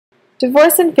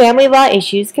Divorce and family law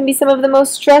issues can be some of the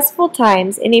most stressful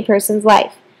times in a person's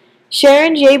life.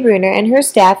 Sharon J Brunner and her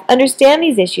staff understand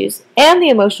these issues and the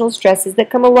emotional stresses that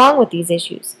come along with these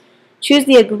issues. Choose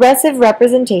the aggressive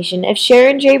representation of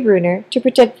Sharon J Brunner to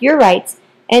protect your rights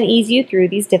and ease you through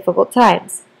these difficult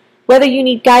times. Whether you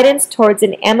need guidance towards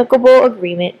an amicable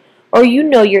agreement or you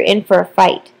know you're in for a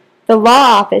fight, the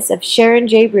law office of Sharon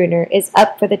J Brunner is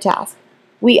up for the task.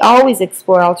 We always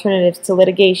explore alternatives to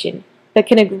litigation, but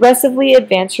can aggressively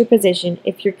advance your position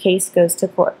if your case goes to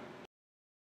court.